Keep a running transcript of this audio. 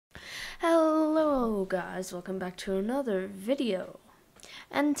Hello guys, welcome back to another video.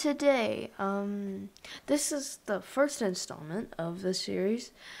 And today, this is the first installment of the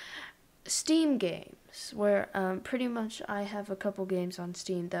series, Steam games, where pretty much I have a couple games on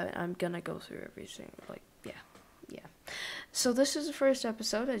Steam that I'm gonna go through everything, yeah. So this is the first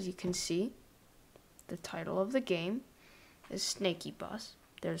episode. As you can see, the title of the game is SnakeyBus.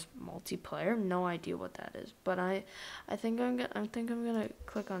 There's multiplayer, no idea what that is, but I think I'm gonna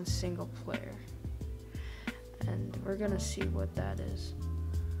click on single player, and we're gonna see what that is.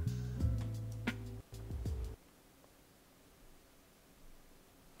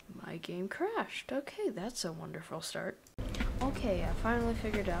 My game crashed. Okay, that's a wonderful start. Okay, I finally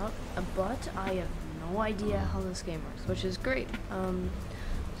figured out, but I have no idea how this game works, which is great.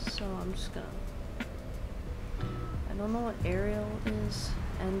 So I'm just gonna. I don't know what aerial is.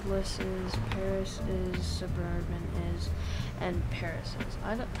 Endless is, Paris is, Suburban is, and Paris is.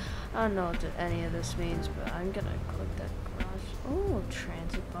 I don't know what any of this means, but I'm gonna click that garage. Oh,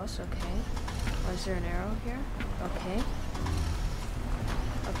 transit bus, okay. Oh, is there an arrow here? Okay.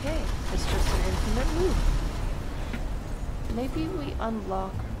 Okay, it's just an infinite loop. Maybe we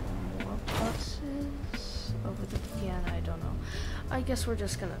unlock more buses over the piano, I don't know. I guess we're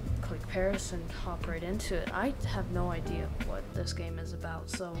just gonna click Paris and hop right into it. I have no idea what this game is about,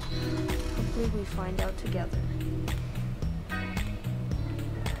 so hopefully we find out together.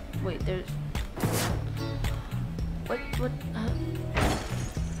 Wait, there's... What,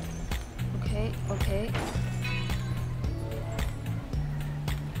 okay.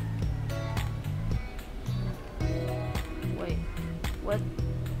 Wait, what?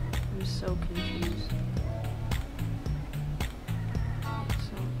 I'm so confused.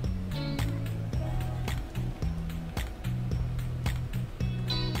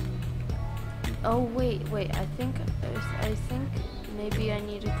 Oh wait, I think maybe I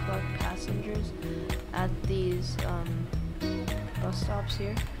need to collect passengers at these bus stops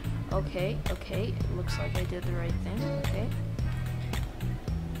here. Okay, it looks like I did the right thing. Okay.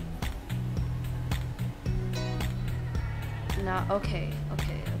 Now, okay, I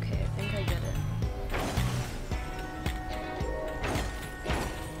think I get it.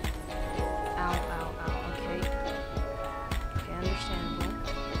 Ow, okay, understandable.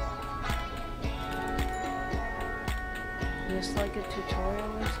 Just like a tutorial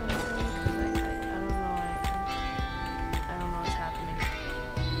or something, because I don't know what's happening.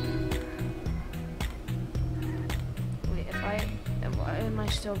 Wait, why am I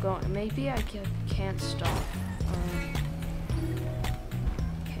still going? Maybe I can't stop.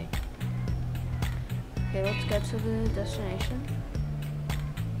 Okay, let's get to the destination.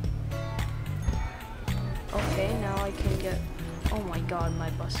 Okay, now I can get, oh my god, my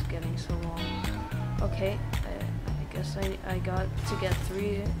bus is getting so long. Okay, I guess I got to get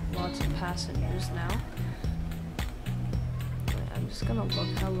lots of passengers now. Wait, I'm just gonna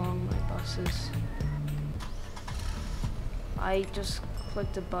look how long my bus is. I just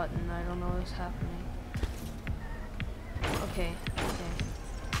clicked a button, I don't know what's happening. Okay.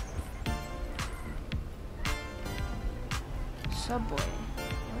 Subway.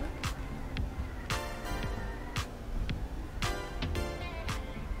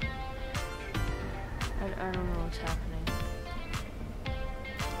 What? I don't know what's happening.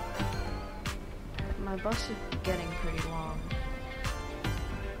 My bus is getting pretty long.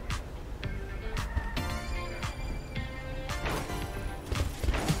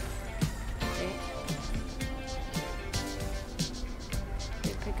 Okay.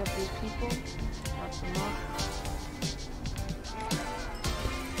 Okay, pick up these people. Drop them off.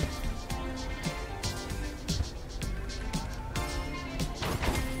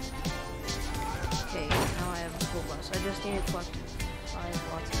 I just need to collect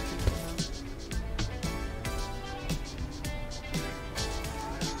 5 lots of people now.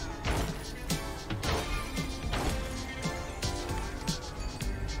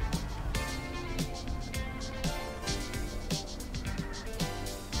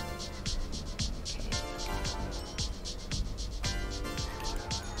 Okay.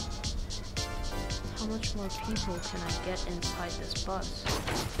 How much more people can I get inside this bus?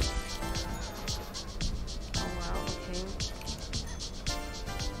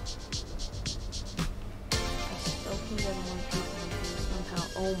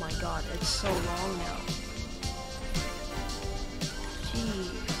 Oh my god, it's so long now. Jeez.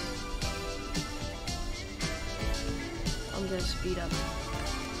 I'm gonna speed up.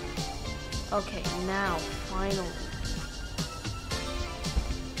 Okay, now, finally.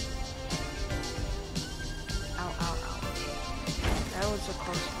 Ow. Okay. That was a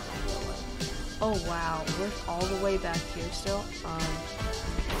close one. Oh wow, we're all the way back here still.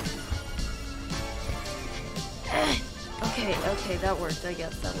 Okay, okay, that worked, I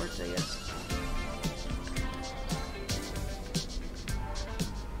guess. That worked, I guess.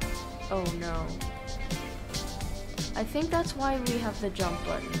 Oh no. I think that's why we have the jump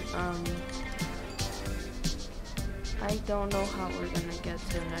button. I don't know how we're gonna get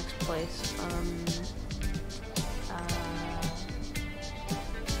to the next place.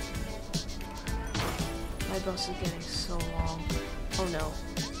 My bus is getting so long. Oh no.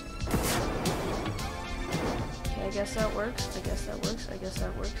 Okay, I guess that works. I guess that works. I guess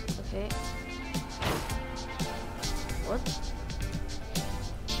that works. Okay. What?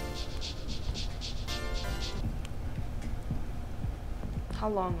 How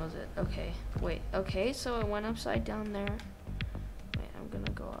long was it? Okay. Wait. Okay, so it went upside down there. Wait, I'm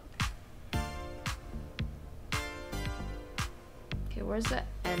gonna go up. Okay, where's the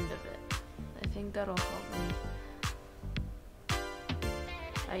end of it? I think that'll help me.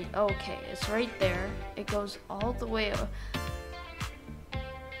 Okay, it's right there. It goes all the way up.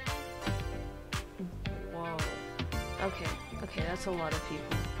 Whoa. Okay, okay, that's a lot of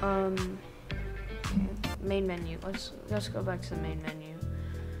people. Okay, main menu. Let's go back to the main menu.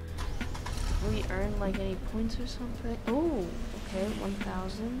 We earn like any points or something? Oh, okay,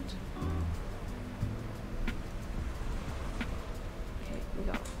 1,000. Okay, we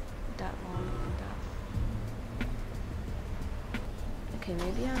got that long and that. Okay,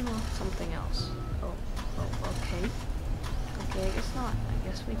 maybe I know something else. Oh, okay. Okay, I guess not. I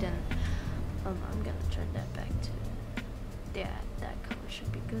guess we didn't. I'm gonna turn that back to, yeah, that color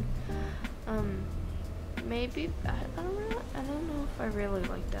should be good. Maybe, I don't know if I really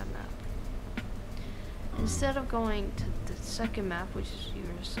like that map. Instead of going to the second map, which is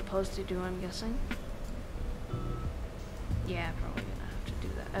you're supposed to do, I'm guessing. Yeah, probably gonna have to do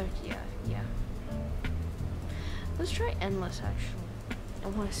that. Yeah. Let's try endless, actually. I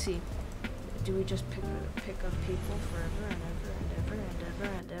want to see. Do we just pick up people forever and ever and ever and ever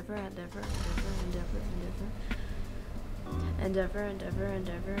and ever and ever and ever and ever and ever and ever and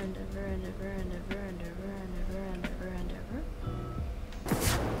ever and ever and ever and ever and ever and ever and ever and ever and ever?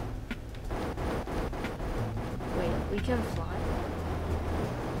 Wait, we can fly?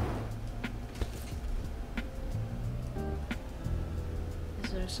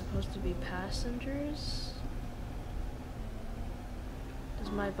 Is there supposed to be passengers?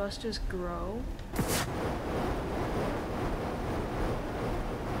 Does my bus just grow?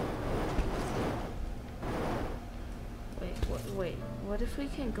 Wait, what if we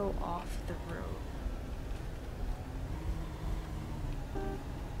can go off the road?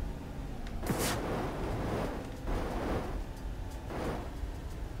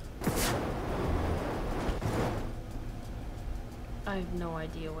 I have no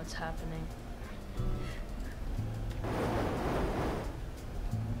idea what's happening.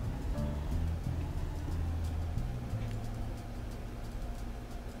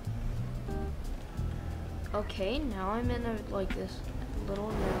 Okay, now I'm in like this little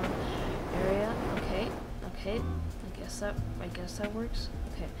narrow area. Okay. I guess that works.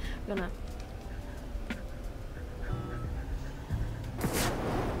 Okay, I'm gonna.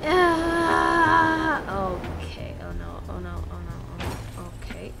 Okay. Oh no.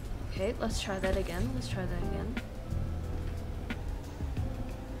 Okay. Let's try that again.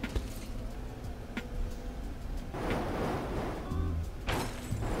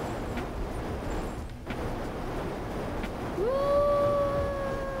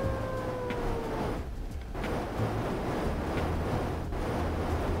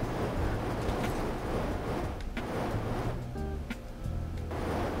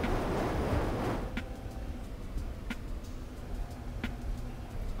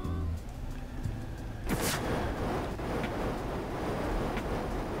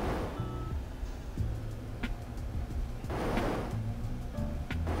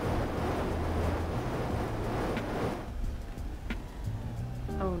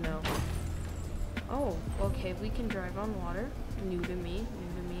 Oh no. Oh, okay, we can drive on water. New to me,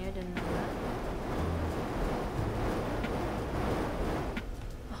 I didn't know that.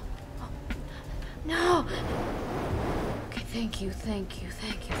 Oh. No! Okay, thank you.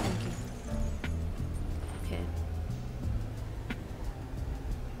 Okay.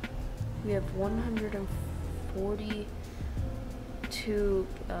 We have 142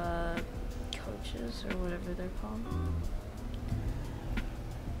 coaches, or whatever they're called.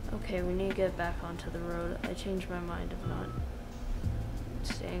 Okay, we need to get back onto the road. I changed my mind of not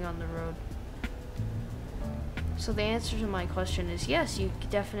staying on the road. So the answer to my question is yes, you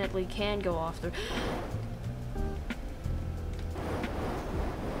definitely can go off the...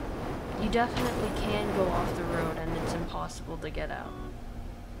 You definitely can go off the road and it's impossible to get out.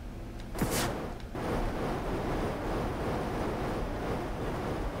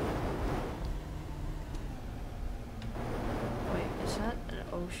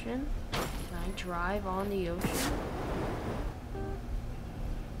 ocean? Can I drive on the ocean?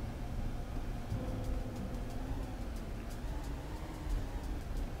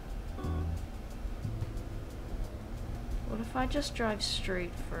 What if I just drive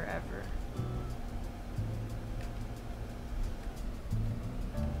straight forever?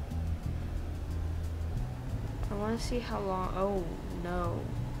 I want to see how long. Oh no.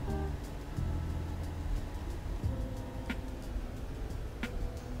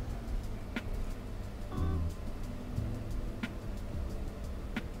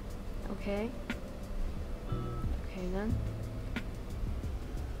 Okay. Okay then.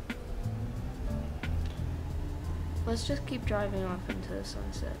 Let's just keep driving off into the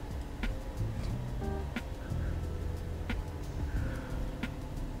sunset.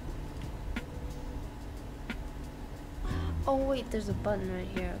 Oh wait, there's a button right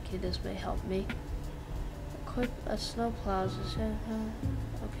here. Okay, this may help me. Equip a snowplow.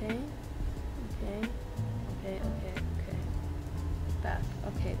 Okay. Okay. Okay, okay, okay. Back.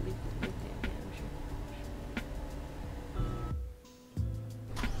 Okay, leave the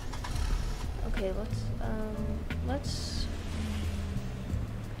okay,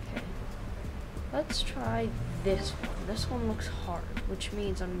 let's try this one. This one looks hard, which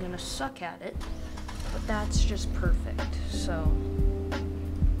means I'm gonna suck at it, but that's just perfect, so.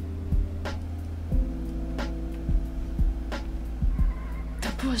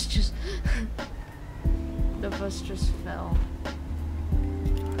 The bus just fell.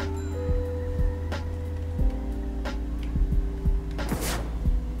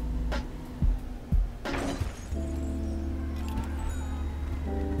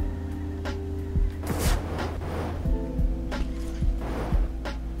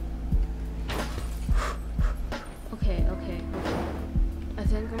 Okay. I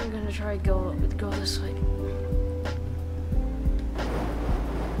think I'm gonna try go this way.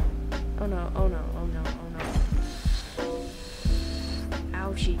 Oh no.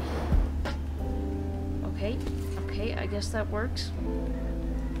 Ouchie. Okay, I guess that works.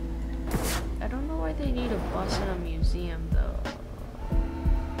 I don't know why they need a bus in a museum though.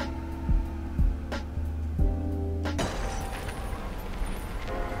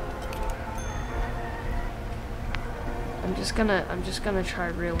 I'm just gonna try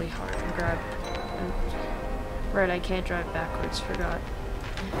really hard and grab. Right, I can't drive backwards. Forgot.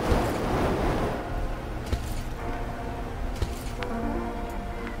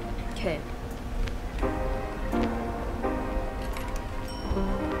 Okay.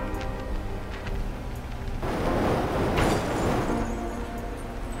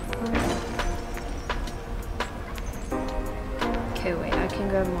 Okay, wait. I can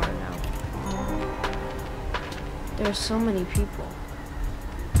grab more now. There's so many people.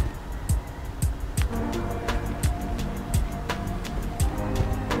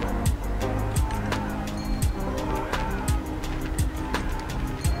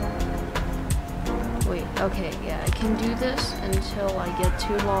 Wait, okay, yeah, I can do this until I get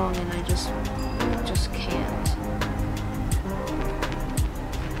too long and I just can't.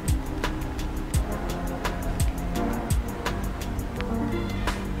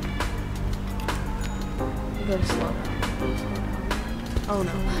 Go slow. Oh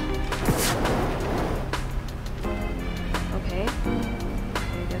no. Okay.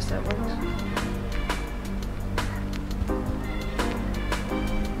 I guess that works.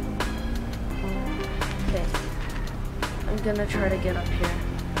 Okay. I'm gonna try to get up here.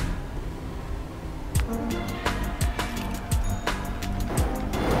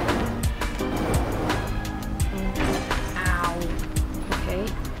 Ow.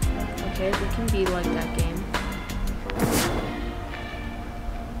 Okay, we can be like that game.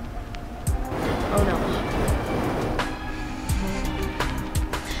 Oh no.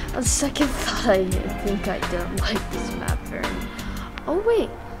 On second thought, I think I don't like this map very much. Oh wait.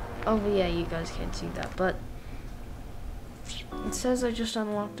 Oh yeah, you guys can't see that, but it says I just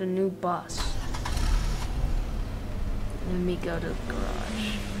unlocked a new bus. Let me go to the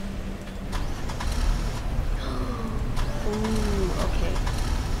garage. Ooh, okay.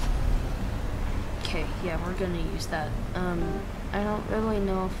 Okay, yeah, we're gonna use that. I don't really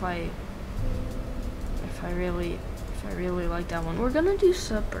know if I really like that one. We're gonna do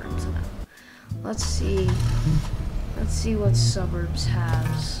suburbs now. Let's see what suburbs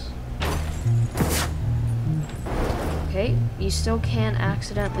has. Okay, you still can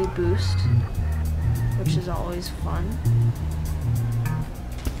accidentally boost, which is always fun.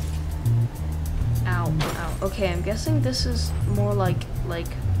 Ow. Okay, I'm guessing this is more like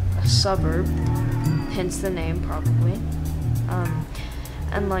a suburb, hence the name probably.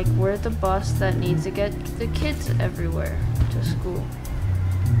 And like we're the bus that needs to get the kids everywhere to school.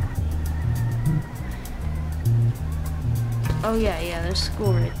 Oh yeah, there's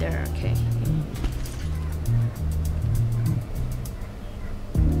school right there, okay.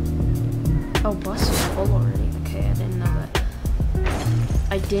 Oh, bus is full already. Okay, I didn't know that.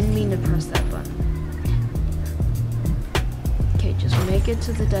 I didn't mean to press that button. Okay, just make it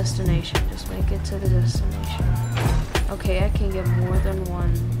to the destination. Just make it to the destination. Okay, I can get more than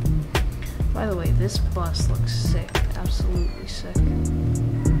one. By the way, this bus looks sick. Absolutely sick.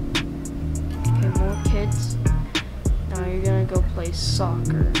 Okay, more kids. Now you're gonna go play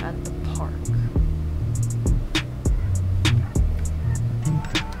soccer at the park.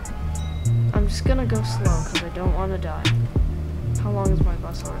 I'm just gonna go slow because I don't want to die. How long is my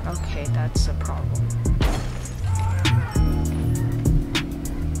bus already? Okay, that's a problem.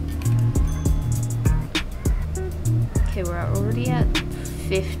 Okay, we're already at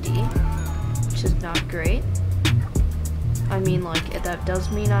 50, which is not great. I mean, like, that does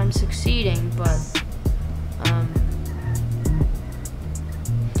mean I'm succeeding, but,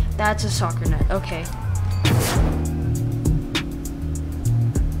 that's a soccer net. Okay.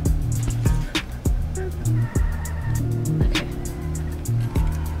 Okay.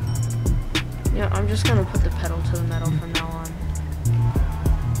 Yeah, I'm just gonna put the pedal to the metal from now on.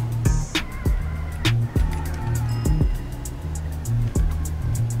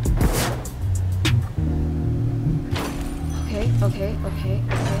 Okay.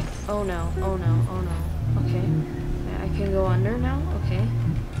 Oh no. Okay. I can go under now? Okay.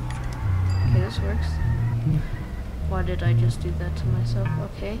 Okay, this works. Why did I just do that to myself?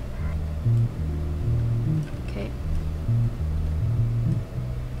 Okay.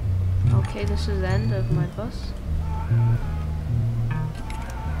 Okay, this is the end of my bus.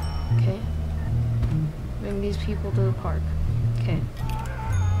 Okay. Bring these people to the park. Okay.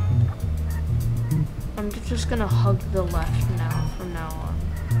 I'm just gonna hug the left now, from now on.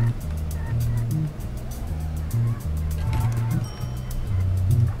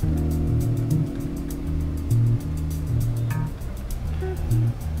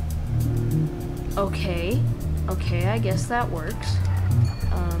 Okay, I guess that works.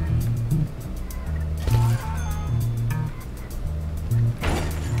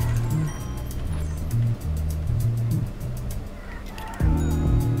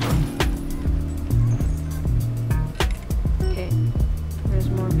 Okay, there's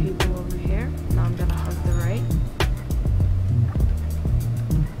more people over here. Now I'm gonna hug the right.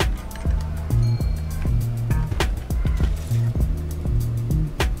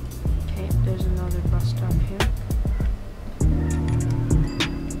 Okay, there's another bus stop here.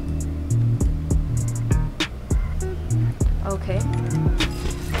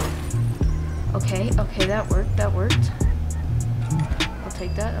 Okay, that worked. I'll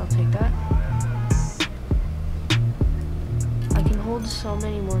take that. I can hold so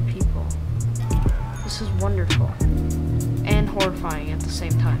many more people. This is wonderful. And horrifying at the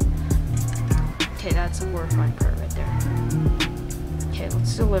same time. Okay, that's a horrifying part right there. Okay,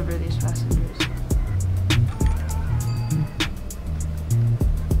 let's deliver these passengers.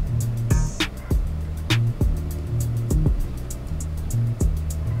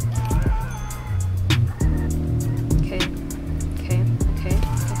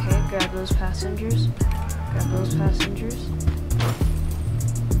 Grab those passengers.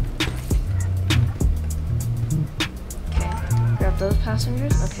 Okay, grab those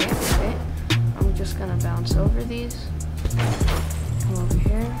passengers. Okay. I'm just gonna bounce over these. Come over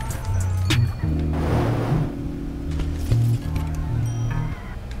here.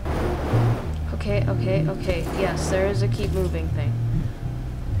 Okay. Yes, there is a keep moving thing.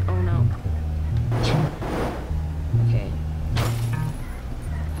 Oh no. Okay.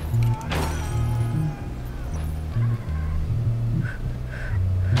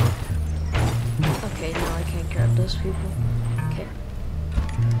 Okay, now I can't grab those people. Okay.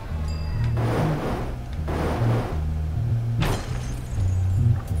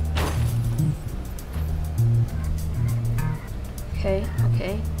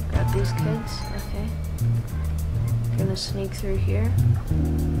 Okay. Grab these kids. Okay. Gonna sneak through here.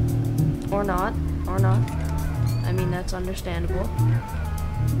 Or not. I mean, that's understandable.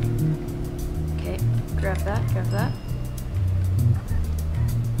 Okay, grab that.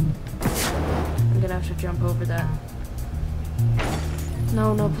 I'm gonna have to jump over that.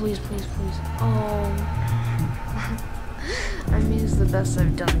 No, please. Oh. I mean, it's the best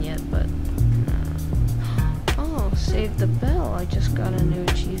I've done yet, but... Oh, save the bell. I just got a new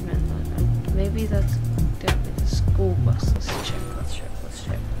achievement. Maybe that's the school bus. Let's check.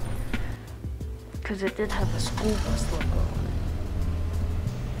 Because it did have a school bus logo on it.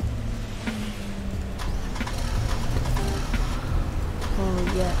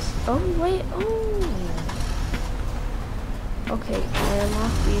 Oh, yes. Oh, wait. Okay, I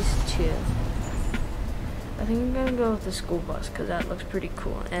unlocked these two. I think I'm gonna go with the school bus because that looks pretty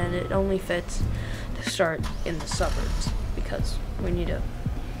cool, and it only fits to start in the suburbs because we need to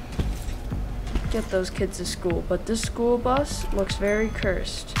get those kids to school. But this school bus looks very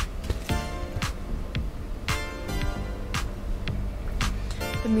cursed.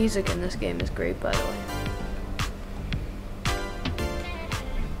 The music in this game is great, by the way.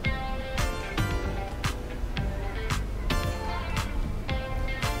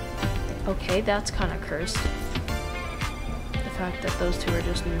 Okay, that's kind of cursed. The fact that those two are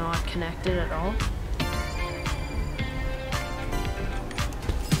just not connected at all.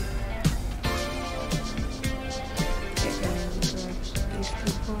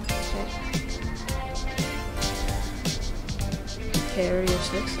 Okay, area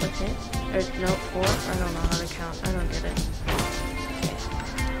 6, okay. No, 4, I don't know how to count, I don't get it.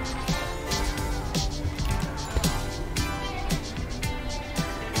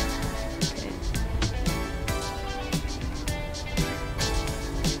 Okay.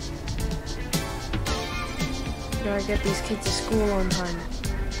 Gotta get these kids to school on time.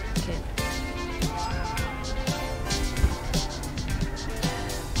 Okay.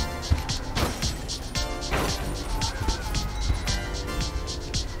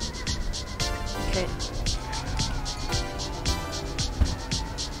 Okay.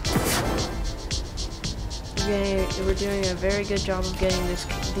 We're doing a very good job of getting these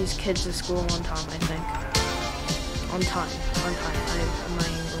kids to school on time, I think. On time. My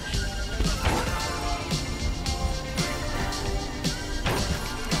English.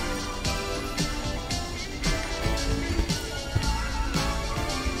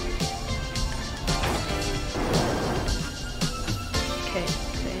 Okay,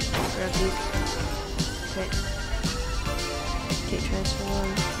 grab these. Okay, transfer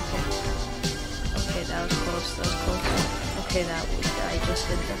one. Okay, that was close, Okay, I just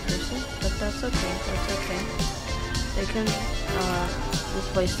hit that person, but that's okay. They can,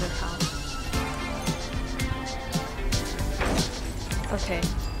 replace their house. Okay,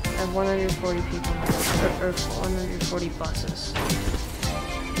 I have 140 people now, or 140 buses.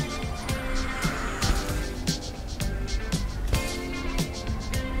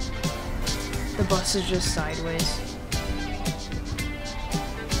 The bus is just sideways.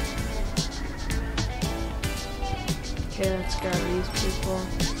 Okay, let's grab these people.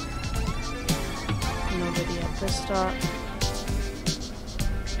 Nobody at this stop.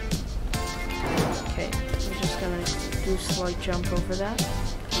 Okay, we're just gonna do a slight jump over that.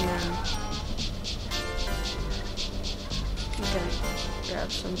 And then we're gonna grab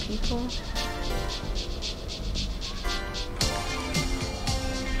some people.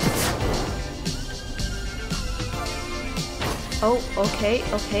 Oh, okay.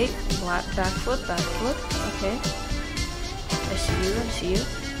 Backflip, okay. I see you.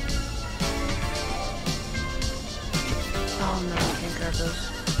 Oh no, I can't grab those.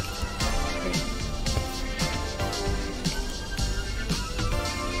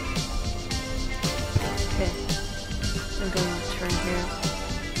 Okay. I'm going to turn here.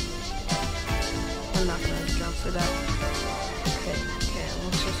 I'm not going to jump for that. Okay,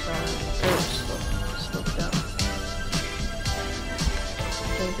 let's just slope down.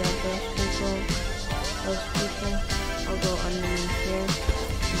 Okay, grab those people. I'll go underneath here.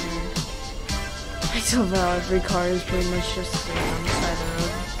 I tell Val every car is pretty much just sitting on the side of the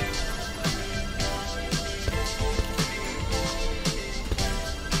road.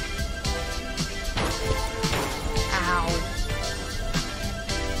 Ow.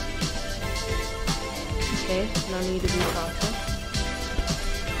 Okay, no need to be cautious.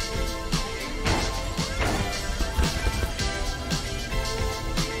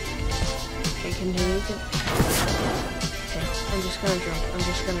 Okay, continue to... I'm just gonna jump.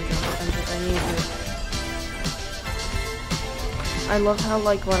 I need to. I love how,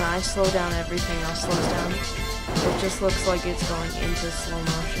 like, when I slow down, everything else slows down. It just looks like it's going into slow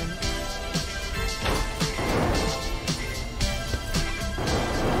motion.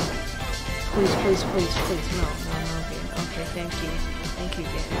 Please. No, game. Okay, thank you,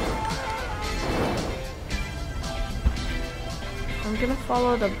 game. I'm gonna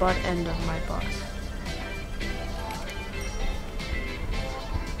follow the butt end of my bus.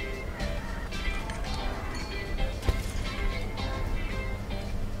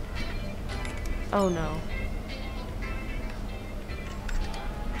 Oh no.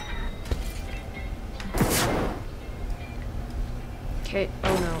 Okay,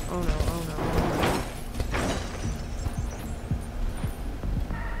 oh no.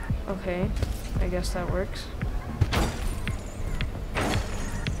 Okay, I guess that works.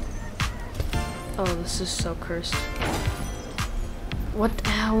 Oh, this is so cursed. What?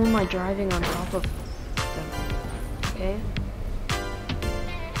 How am I driving on top of them? Okay.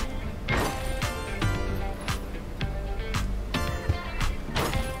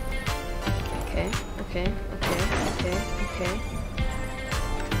 Okay.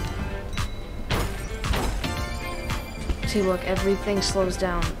 See, look, everything slows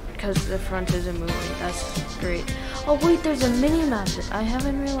down because the front isn't moving. That's great. Oh wait, there's a mini map. I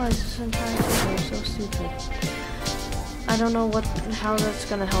haven't realized this entire thing. I'm so stupid. I don't know how that's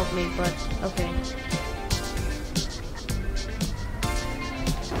gonna help me, but okay.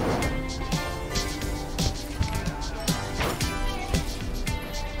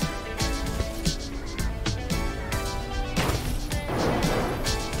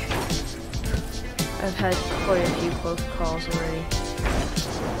 I've had quite a few close calls already.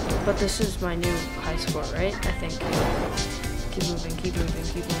 But this is my new high score, right? I think. Keep moving.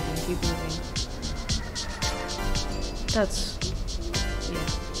 That's... yeah.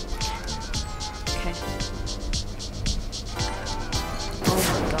 Okay. Oh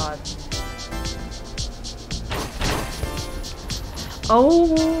my god. Oh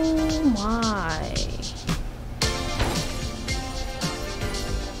my.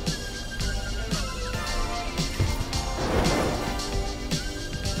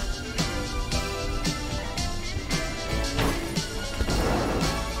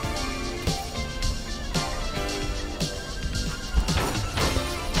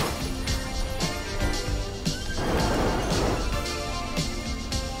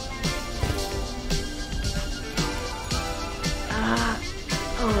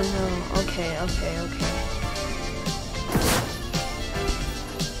 Oh no, okay. Okay.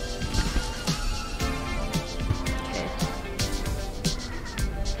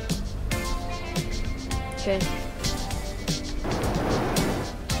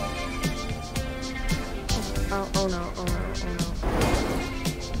 Oh no.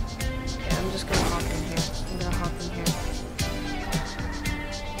 Okay, I'm just gonna hop in here.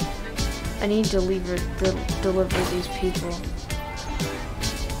 I need to deliver these people.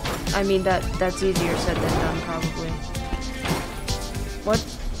 I mean, that's easier said than done, probably. What?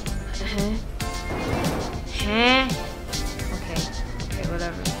 Huh? Okay,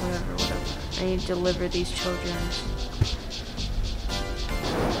 whatever. I need to deliver these children.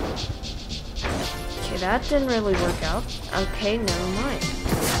 Okay, that didn't really work out. Okay, never mind.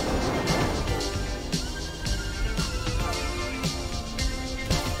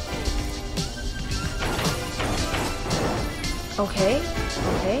 Okay.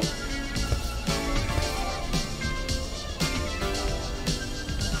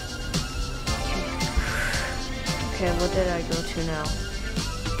 Okay, what did I go to now?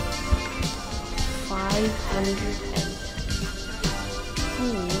 500 and...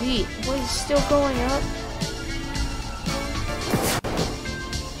 holy, what is still going up?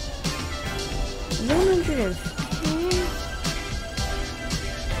 150?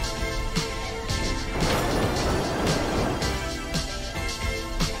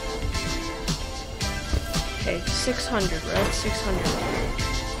 Okay, 600, right? 600.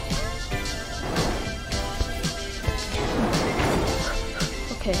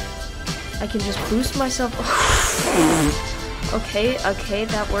 Okay, I can just boost myself. Okay,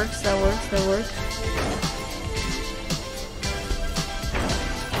 that works.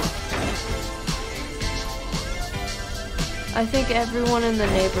 I think everyone in the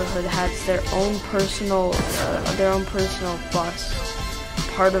neighborhood has their own personal bus,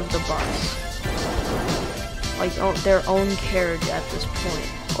 part of the bus, like their own carriage at this point,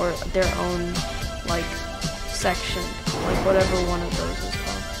 or their own like section, like whatever one of those is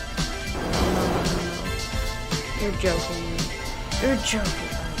called. No. You're joking.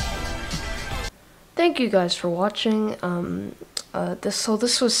 Thank you guys for watching. This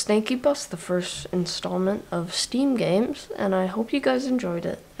was SnakeyBus, the first installment of Steam games, and I hope you guys enjoyed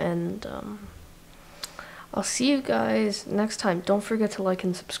it. And I'll see you guys next time. Don't forget to like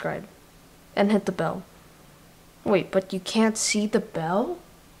and subscribe, and hit the bell. Wait, but you can't see the bell?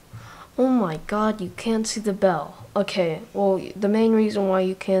 Oh my god, you can't see the bell. Okay, well, the main reason why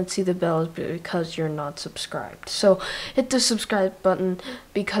you can't see the bell is because you're not subscribed. So, hit the subscribe button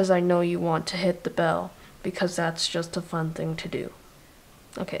because I know you want to hit the bell, because that's just a fun thing to do.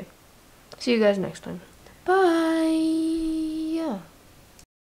 Okay, see you guys next time.